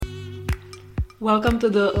Welcome to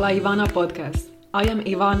the La Ivana podcast. I am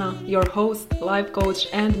Ivana, your host, life coach,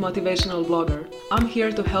 and motivational blogger. I'm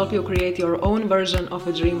here to help you create your own version of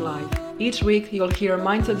a dream life. Each week, you'll hear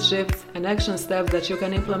mindset shifts and action steps that you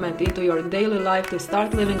can implement into your daily life to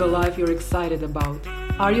start living a life you're excited about.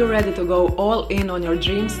 Are you ready to go all in on your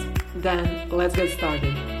dreams? Then let's get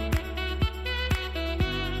started.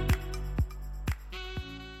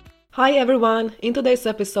 Hi everyone! In today's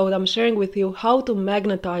episode, I'm sharing with you how to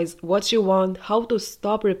magnetize what you want, how to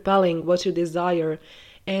stop repelling what you desire,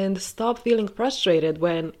 and stop feeling frustrated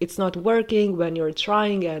when it's not working, when you're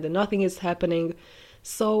trying and nothing is happening.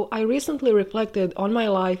 So I recently reflected on my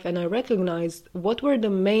life and I recognized what were the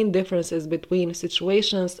main differences between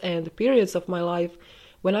situations and periods of my life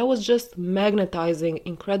when I was just magnetizing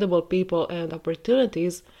incredible people and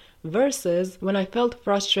opportunities versus when I felt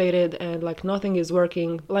frustrated and like nothing is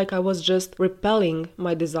working, like I was just repelling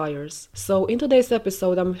my desires. So in today's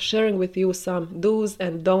episode, I'm sharing with you some do's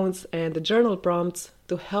and don'ts and journal prompts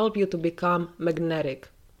to help you to become magnetic.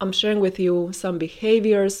 I'm sharing with you some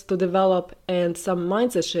behaviors to develop and some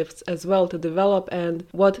mindset shifts as well to develop and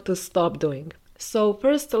what to stop doing. So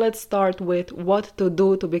first, let's start with what to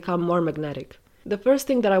do to become more magnetic. The first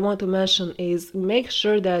thing that I want to mention is make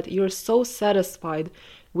sure that you're so satisfied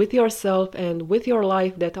with yourself and with your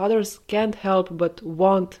life that others can't help but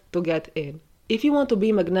want to get in. If you want to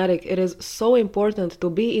be magnetic, it is so important to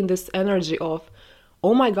be in this energy of,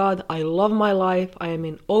 oh my God, I love my life, I am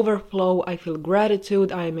in overflow, I feel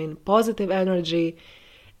gratitude, I am in positive energy,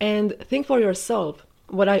 and think for yourself.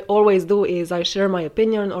 What I always do is I share my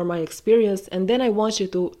opinion or my experience, and then I want you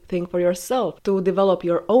to think for yourself, to develop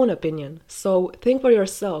your own opinion. So think for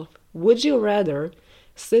yourself. Would you rather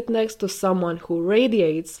sit next to someone who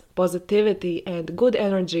radiates positivity and good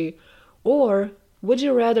energy, or would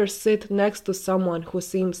you rather sit next to someone who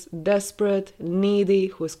seems desperate, needy,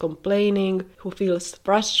 who is complaining, who feels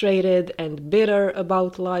frustrated and bitter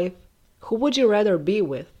about life? Who would you rather be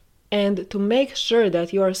with? And to make sure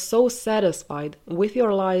that you are so satisfied with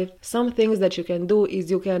your life, some things that you can do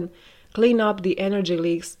is you can clean up the energy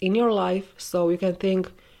leaks in your life, so you can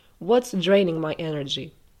think, what's draining my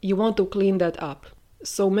energy? You want to clean that up.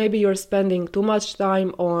 So maybe you're spending too much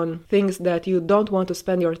time on things that you don't want to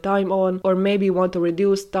spend your time on, or maybe you want to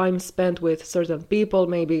reduce time spent with certain people,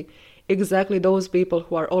 maybe exactly those people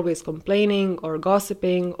who are always complaining or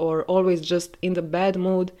gossiping or always just in the bad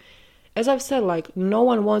mood. As I've said, like, no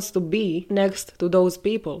one wants to be next to those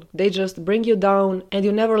people. They just bring you down and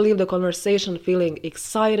you never leave the conversation feeling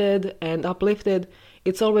excited and uplifted.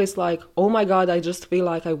 It's always like, oh my God, I just feel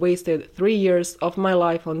like I wasted 3 years of my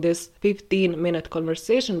life on this 15-minute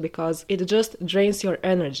conversation because it just drains your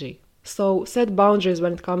energy. So set boundaries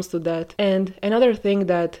when it comes to that. And another thing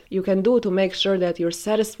that you can do to make sure that you're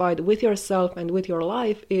satisfied with yourself and with your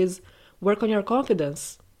life is work on your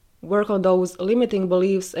confidence. Work on those limiting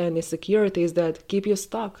beliefs and insecurities that keep you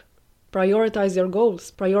stuck. Prioritize your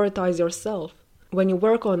goals. Prioritize yourself. When you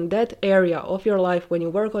work on that area of your life, when you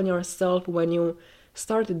work on yourself, when you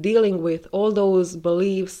start dealing with all those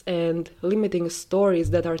beliefs and limiting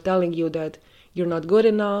stories that are telling you that you're not good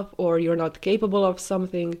enough or you're not capable of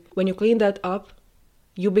something, when you clean that up,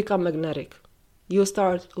 you become magnetic. You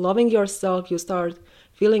start loving yourself, you start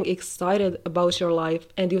feeling excited about your life,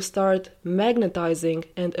 and you start magnetizing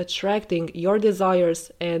and attracting your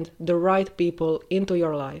desires and the right people into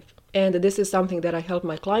your life. And this is something that I help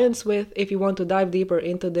my clients with. If you want to dive deeper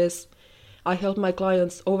into this, I help my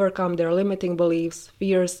clients overcome their limiting beliefs,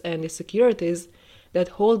 fears, and insecurities that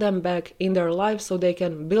hold them back in their life so they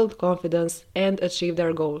can build confidence and achieve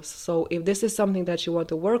their goals. So if this is something that you want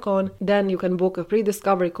to work on, then you can book a free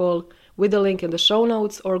discovery call with the link in the show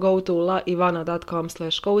notes or go to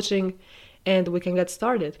laivana.com/coaching and we can get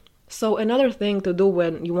started. So another thing to do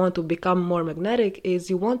when you want to become more magnetic is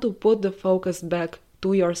you want to put the focus back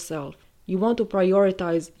to yourself. You want to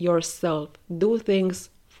prioritize yourself. Do things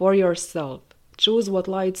for yourself. Choose what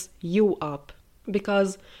lights you up.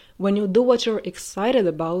 Because when you do what you're excited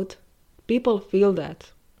about, people feel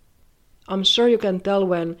that. I'm sure you can tell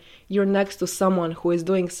when you're next to someone who is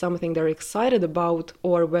doing something they're excited about,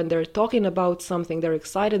 or when they're talking about something they're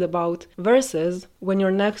excited about, versus when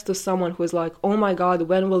you're next to someone who is like, oh my God,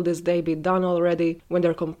 when will this day be done already? When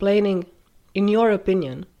they're complaining. In your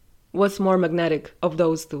opinion, what's more magnetic of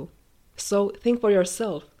those two? So think for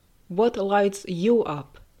yourself. What lights you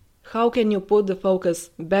up? How can you put the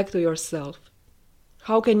focus back to yourself?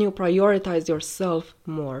 How can you prioritize yourself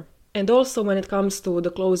more? And also when it comes to the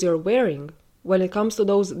clothes you're wearing, when it comes to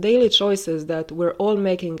those daily choices that we're all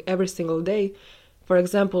making every single day, for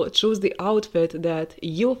example, choose the outfit that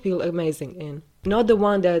you feel amazing in, not the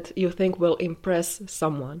one that you think will impress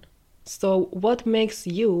someone. So what makes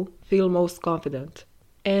you feel most confident?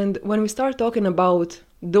 And when we start talking about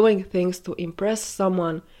doing things to impress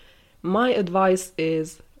someone, my advice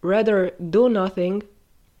is rather do nothing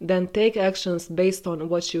than take actions based on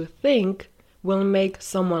what you think will make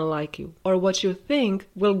someone like you, or what you think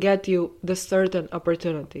will get you the certain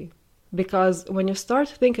opportunity. Because when you start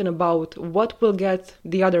thinking about what will get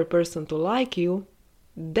the other person to like you,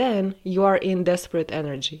 then you are in desperate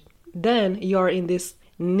energy. Then you are in this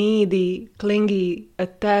needy, clingy,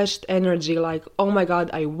 attached energy like, oh my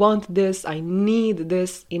God, I want this, I need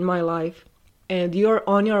this in my life. And you're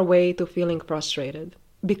on your way to feeling frustrated.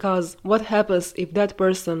 Because what happens if that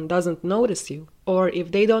person doesn't notice you? Or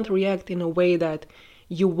if they don't react in a way that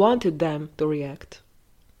you wanted them to react?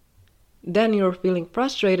 Then you're feeling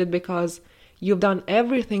frustrated because you've done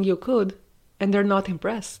everything you could and they're not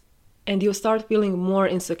impressed. And you start feeling more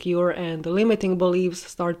insecure and limiting beliefs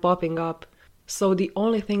start popping up. So the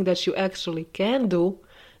only thing that you actually can do,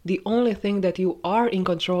 the only thing that you are in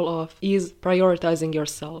control of is prioritizing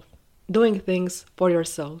yourself, doing things for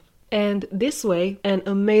yourself. And this way, an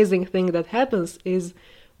amazing thing that happens is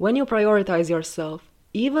when you prioritize yourself,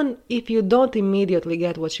 even if you don't immediately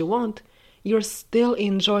get what you want, you're still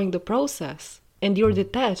enjoying the process and you're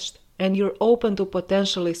detached and you're open to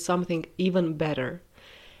potentially something even better.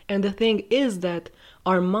 And the thing is that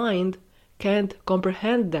our mind can't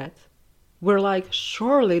comprehend that. We're like,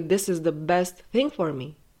 surely this is the best thing for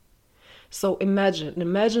me. So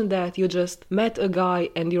imagine that you just met a guy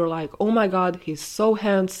and you're like, oh my God, he's so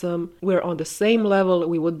handsome. We're on the same level.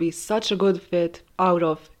 We would be such a good fit. Out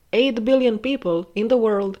of 8 billion people in the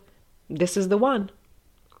world, this is the one.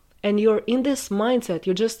 And you're in this mindset.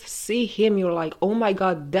 You just see him. You're like, oh my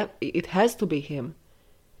God, it has to be him.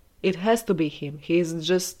 It has to be him. He's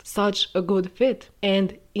just such a good fit.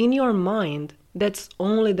 And in your mind, that's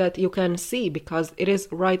only that you can see because it is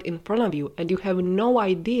right in front of you and you have no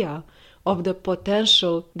idea of the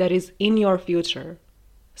potential that is in your future.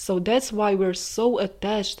 So that's why we're so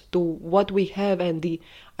attached to what we have and the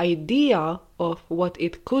idea of what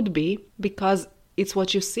it could be, because it's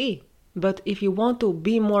what you see. But if you want to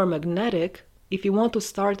be more magnetic, if you want to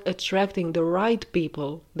start attracting the right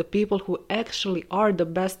people, the people who actually are the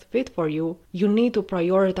best fit for you, you need to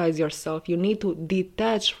prioritize yourself. You need to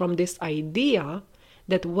detach from this idea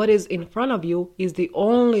that what is in front of you is the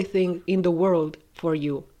only thing in the world for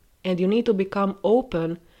you. And you need to become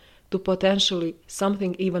open to potentially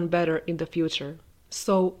something even better in the future.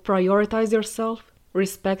 So prioritize yourself,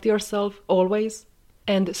 respect yourself always,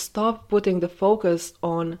 and stop putting the focus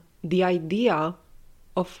on the idea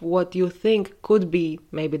of what you think could be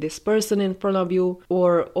maybe this person in front of you,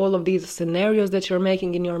 or all of these scenarios that you're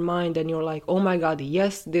making in your mind and you're like, oh my God,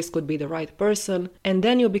 yes, this could be the right person. And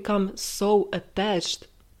then you become so attached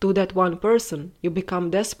to that one person. You become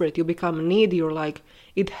desperate, you become needy, you're like,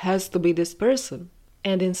 it has to be this person.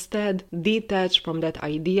 And instead, detach from that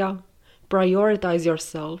idea, prioritize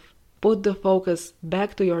yourself, put the focus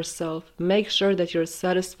back to yourself, make sure that you're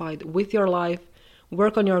satisfied with your life,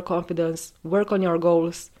 work on your confidence, work on your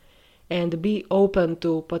goals, and be open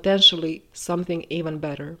to potentially something even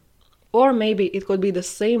better. Or maybe it could be the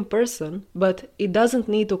same person, but it doesn't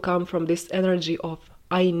need to come from this energy of,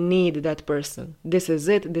 I need that person. This is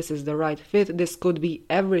it, this is the right fit, this could be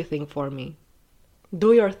everything for me.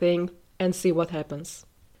 Do your thing and see what happens.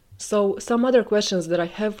 So some other questions that I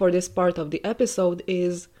have for this part of the episode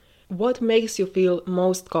is, what makes you feel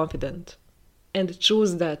most confident? And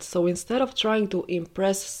choose that. So instead of trying to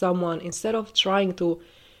impress someone, instead of trying to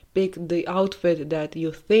pick the outfit that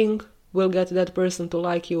you think will get that person to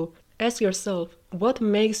like you, ask yourself, what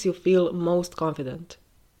makes you feel most confident?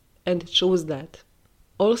 And choose that.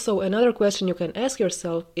 Also, another question you can ask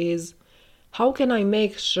yourself is, how can I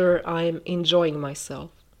make sure I'm enjoying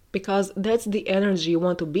myself? Because that's the energy you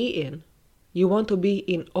want to be in. You want to be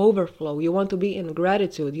in overflow. You want to be in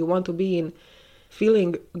gratitude. You want to be in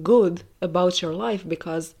feeling good about your life,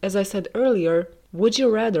 because, as I said earlier, would you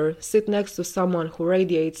rather sit next to someone who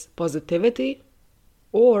radiates positivity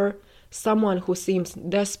or someone who seems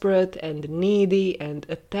desperate and needy and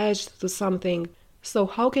attached to something? So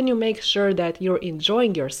how can you make sure that you're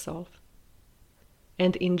enjoying yourself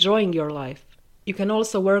and enjoying your life? You can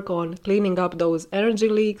also work on cleaning up those energy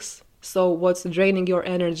leaks. So what's draining your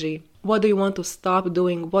energy? What do you want to stop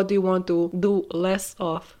doing? What do you want to do less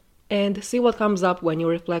of? And see what comes up when you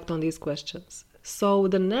reflect on these questions. So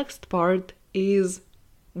the next part is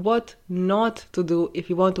what not to do if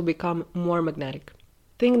you want to become more magnetic.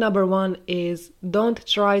 Thing number 1 is, don't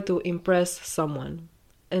try to impress someone.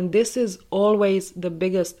 And this is always the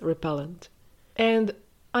biggest repellent. And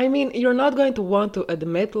I mean, you're not going to want to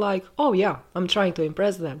admit, like, oh yeah, I'm trying to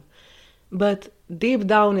impress them. But deep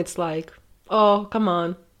down, it's like, oh, come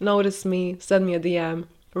on, notice me, send me a DM,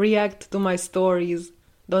 react to my stories,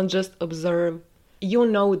 don't just observe. You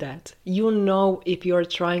know that. You know if you're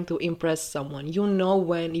trying to impress someone. You know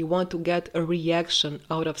when you want to get a reaction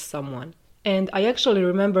out of someone. And I actually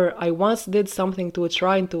remember I once did something to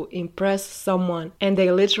trying to impress someone, and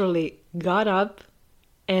they literally got up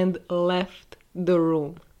and left the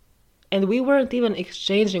room. And we weren't even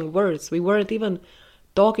exchanging words, we weren't even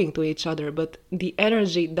talking to each other, but the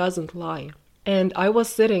energy doesn't lie. And I was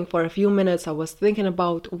sitting for a few minutes, I was thinking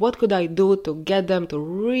about what could I do to get them to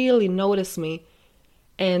really notice me.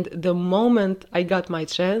 And the moment I got my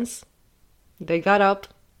chance, they got up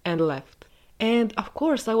and left. And of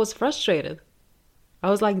course, I was frustrated.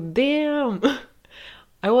 I was like, damn!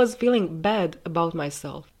 I was feeling bad about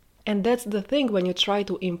myself. And that's the thing when you try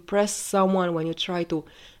to impress someone, when you try to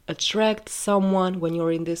attract someone, when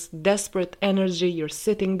you're in this desperate energy, you're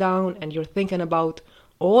sitting down and you're thinking about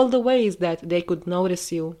all the ways that they could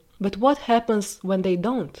notice you. But what happens when they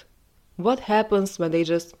don't? What happens when they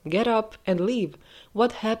just get up and leave?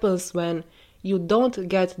 What happens when you don't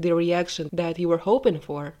get the reaction that you were hoping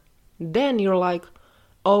for? Then you're like,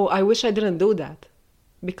 oh, I wish I didn't do that.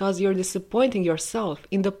 Because you're disappointing yourself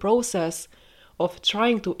in the process of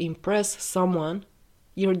trying to impress someone.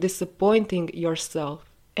 You're disappointing yourself.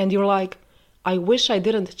 And you're like, I wish I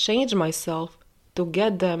didn't change myself to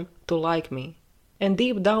get them to like me. And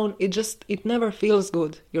deep down, it never feels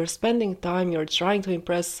good. You're spending time, you're trying to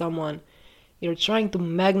impress someone, you're trying to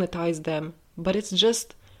magnetize them, but it's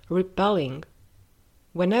just repelling.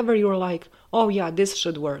 Whenever you're like, oh yeah, this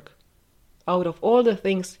should work. Out of all the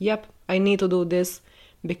things, yep, I need to do this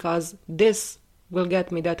because this will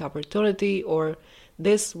get me that opportunity, or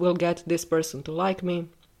this will get this person to like me.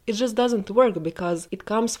 It just doesn't work because it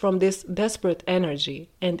comes from this desperate energy.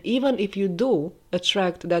 And even if you do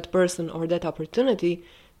attract that person or that opportunity,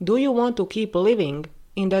 do you want to keep living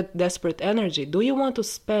in that desperate energy? Do you want to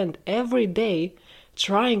spend every day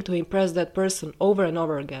trying to impress that person over and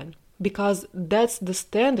over again? Because that's the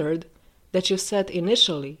standard that you set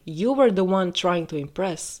initially. You were the one trying to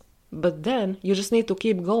impress. But then you just need to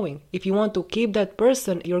keep going. If you want to keep that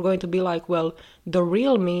person, you're going to be like, well, the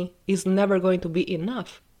real me is never going to be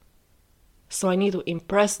enough. So I need to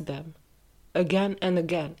impress them again and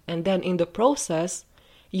again. And then in the process,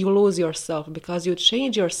 you lose yourself because you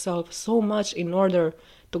change yourself so much in order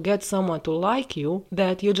to get someone to like you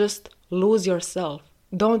that you just lose yourself.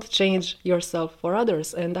 Don't change yourself for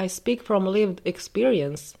others. And I speak from lived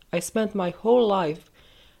experience. I spent my whole life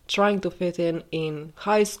trying to fit in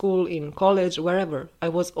high school, in college, wherever. I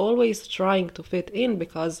was always trying to fit in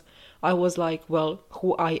because I was like, well,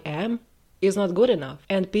 who I am is not good enough.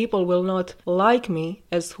 And people will not like me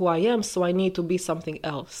as who I am, so I need to be something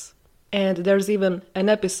else. And there's even an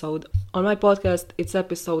episode on my podcast, it's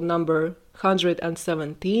episode number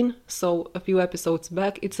 117, so a few episodes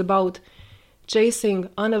back. It's about chasing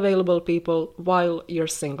unavailable people while you're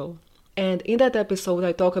single. And in that episode,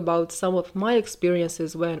 I talk about some of my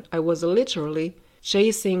experiences when I was literally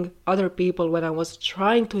chasing other people, when I was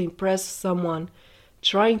trying to impress someone,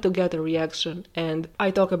 trying to get a reaction. And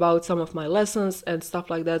I talk about some of my lessons and stuff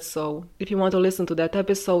like that. So if you want to listen to that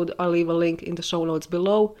episode, I'll leave a link in the show notes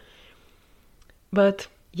below. But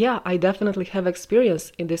yeah, I definitely have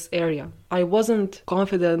experience in this area. I wasn't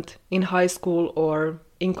confident in high school or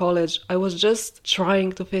in college. I was just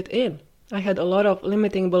trying to fit in. I had a lot of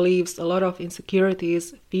limiting beliefs, a lot of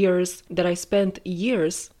insecurities, fears that I spent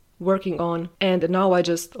years working on. And now I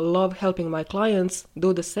just love helping my clients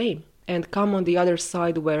do the same and come on the other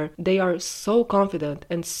side where they are so confident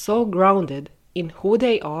and so grounded in who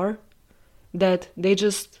they are that they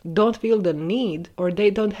just don't feel the need, or they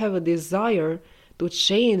don't have a desire to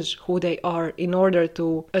change who they are in order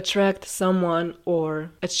to attract someone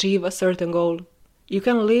or achieve a certain goal. You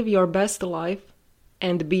can live your best life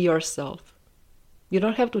and be yourself. You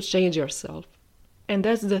don't have to change yourself. And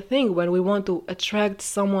that's the thing, when we want to attract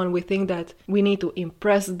someone, we think that we need to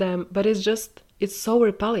impress them, but it's so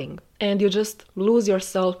repelling, and you just lose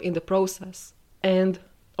yourself in the process. And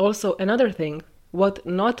also another thing, what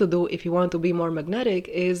not to do if you want to be more magnetic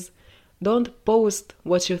is don't post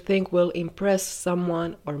what you think will impress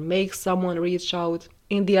someone or make someone reach out.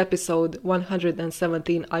 In the episode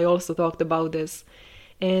 117, I also talked about this.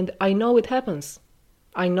 And I know it happens.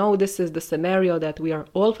 I know this is the scenario that we are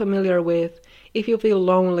all familiar with. If you feel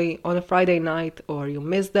lonely on a Friday night, or you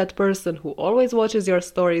miss that person who always watches your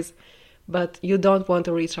stories, but you don't want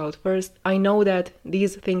to reach out first, I know that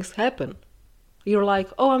these things happen. You're like,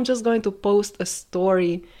 oh, I'm just going to post a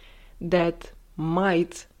story that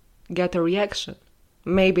might get a reaction.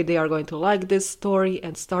 Maybe they are going to like this story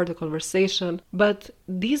and start a conversation, but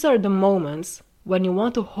these are the moments when you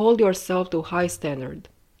want to hold yourself to a high standard.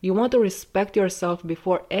 You want to respect yourself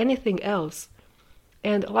before anything else.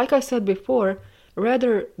 And like I said before,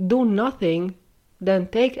 rather do nothing than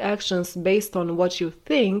take actions based on what you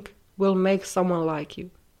think will make someone like you.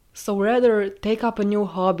 So rather take up a new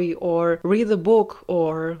hobby or read a book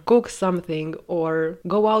or cook something or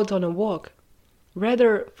go out on a walk.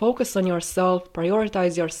 Rather focus on yourself,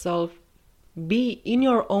 prioritize yourself, be in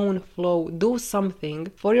your own flow, do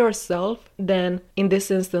something for yourself, then in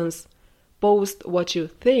this instance, post what you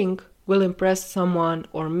think will impress someone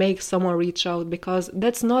or make someone reach out, because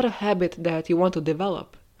that's not a habit that you want to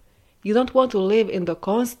develop. You don't want to live in the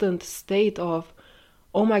constant state of,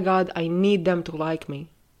 oh my God, I need them to like me.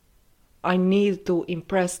 I need to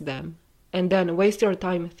impress them. And then waste your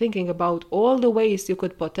time thinking about all the ways you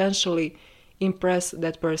could potentially impress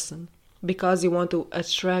that person because you want to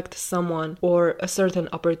attract someone or a certain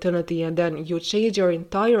opportunity, and then you change your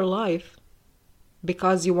entire life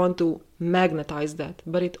because you want to magnetize that,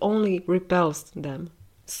 but it only repels them.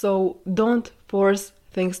 So don't force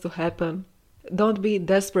things to happen. Don't be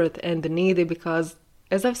desperate and needy because,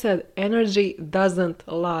 as I've said, energy doesn't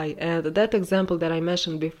lie. And that example that I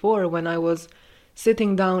mentioned before, when I was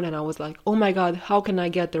sitting down and I was like, oh my God, how can I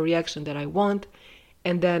get the reaction that I want?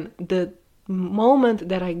 And then the moment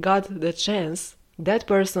that I got the chance, that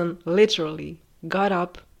person literally got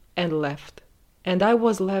up and left. And I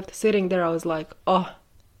was left sitting there. I was like, oh,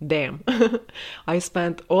 damn. I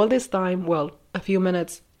spent all this time, well, a few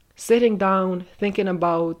minutes, sitting down, thinking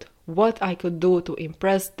about what I could do to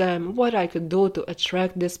impress them, what I could do to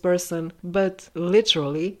attract this person. But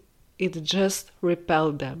literally, it just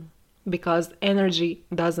repelled them because energy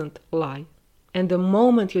doesn't lie. And the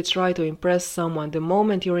moment you try to impress someone, the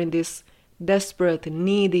moment you're in this desperate,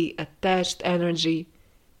 needy, attached energy,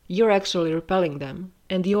 you're actually repelling them.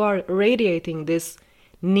 And you are radiating this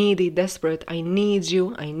needy, desperate, I need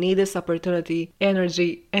you, I need this opportunity,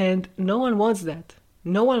 energy, and no one wants that.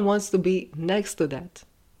 No one wants to be next to that.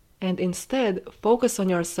 And instead, focus on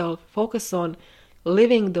yourself, focus on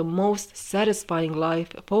living the most satisfying life,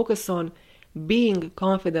 focus on being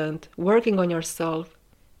confident, working on yourself,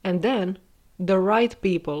 and then the right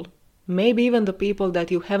people, maybe even the people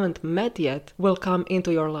that you haven't met yet, will come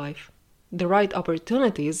into your life. The right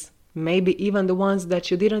opportunities, maybe even the ones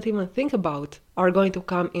that you didn't even think about, are going to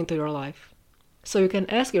come into your life. So you can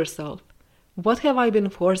ask yourself, what have I been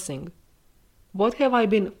forcing? What have I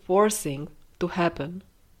been forcing to happen?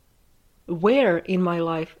 Where in my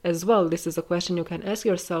life as well? This is a question you can ask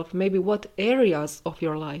yourself. Maybe what areas of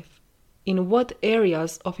your life? In what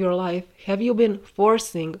areas of your life have you been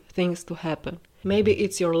forcing things to happen? Maybe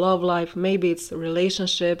it's your love life, maybe it's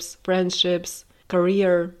relationships, friendships,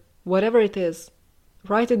 career, whatever it is.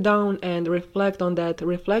 Write it down and reflect on that.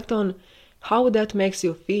 Reflect on how that makes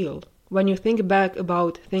you feel. When you think back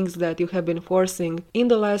about things that you have been forcing in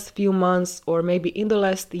the last few months or maybe in the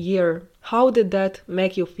last year, how did that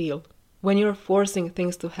make you feel? When you're forcing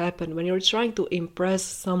things to happen, when you're trying to impress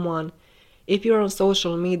someone, if you're on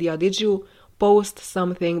social media, did you post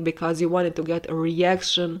something because you wanted to get a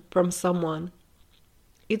reaction from someone?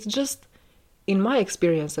 It's just, in my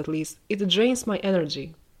experience at least, it drains my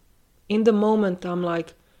energy. In the moment, I'm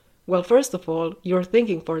like, well, first of all, you're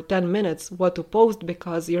thinking for 10 minutes what to post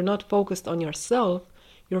because you're not focused on yourself,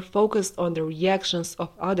 you're focused on the reactions of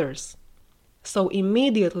others. So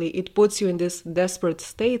immediately it puts you in this desperate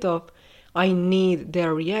state of, I need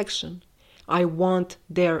their reaction. I want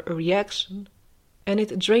their reaction. And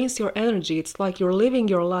it drains your energy. It's like you're living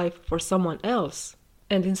your life for someone else.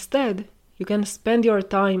 And instead, you can spend your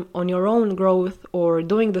time on your own growth or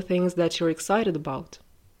doing the things that you're excited about.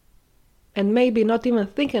 And maybe not even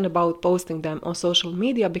thinking about posting them on social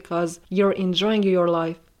media because you're enjoying your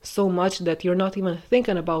life so much that you're not even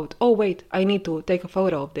thinking about, oh wait, I need to take a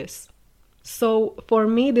photo of this. So for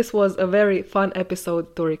me, this was a very fun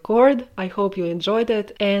episode to record. I hope you enjoyed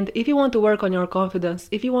it. And if you want to work on your confidence,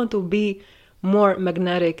 if you want to be more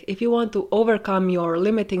magnetic, if you want to overcome your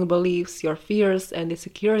limiting beliefs, your fears and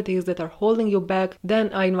insecurities that are holding you back,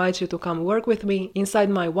 then I invite you to come work with me inside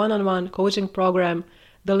my one-on-one coaching program.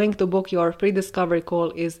 The link to book your free discovery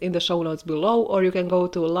call is in the show notes below, or you can go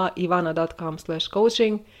to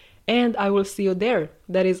laivana.com/coaching and I will see you there.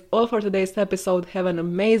 That is all for today's episode. Have an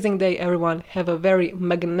amazing day, everyone. Have a very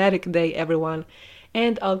magnetic day, everyone.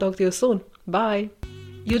 And I'll talk to you soon. Bye.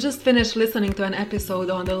 You just finished listening to an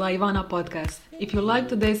episode on the La Ivana podcast. If you liked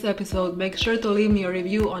today's episode, make sure to leave me a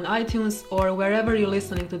review on iTunes or wherever you're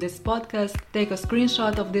listening to this podcast. Take a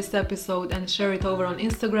screenshot of this episode and share it over on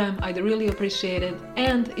Instagram. I'd really appreciate it.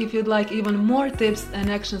 And if you'd like even more tips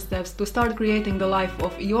and action steps to start creating the life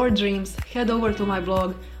of your dreams, head over to my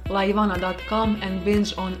blog laivana.com and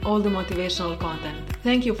binge on all the motivational content.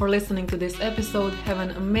 Thank you for listening to this episode. Have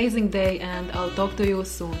an amazing day and I'll talk to you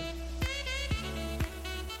soon.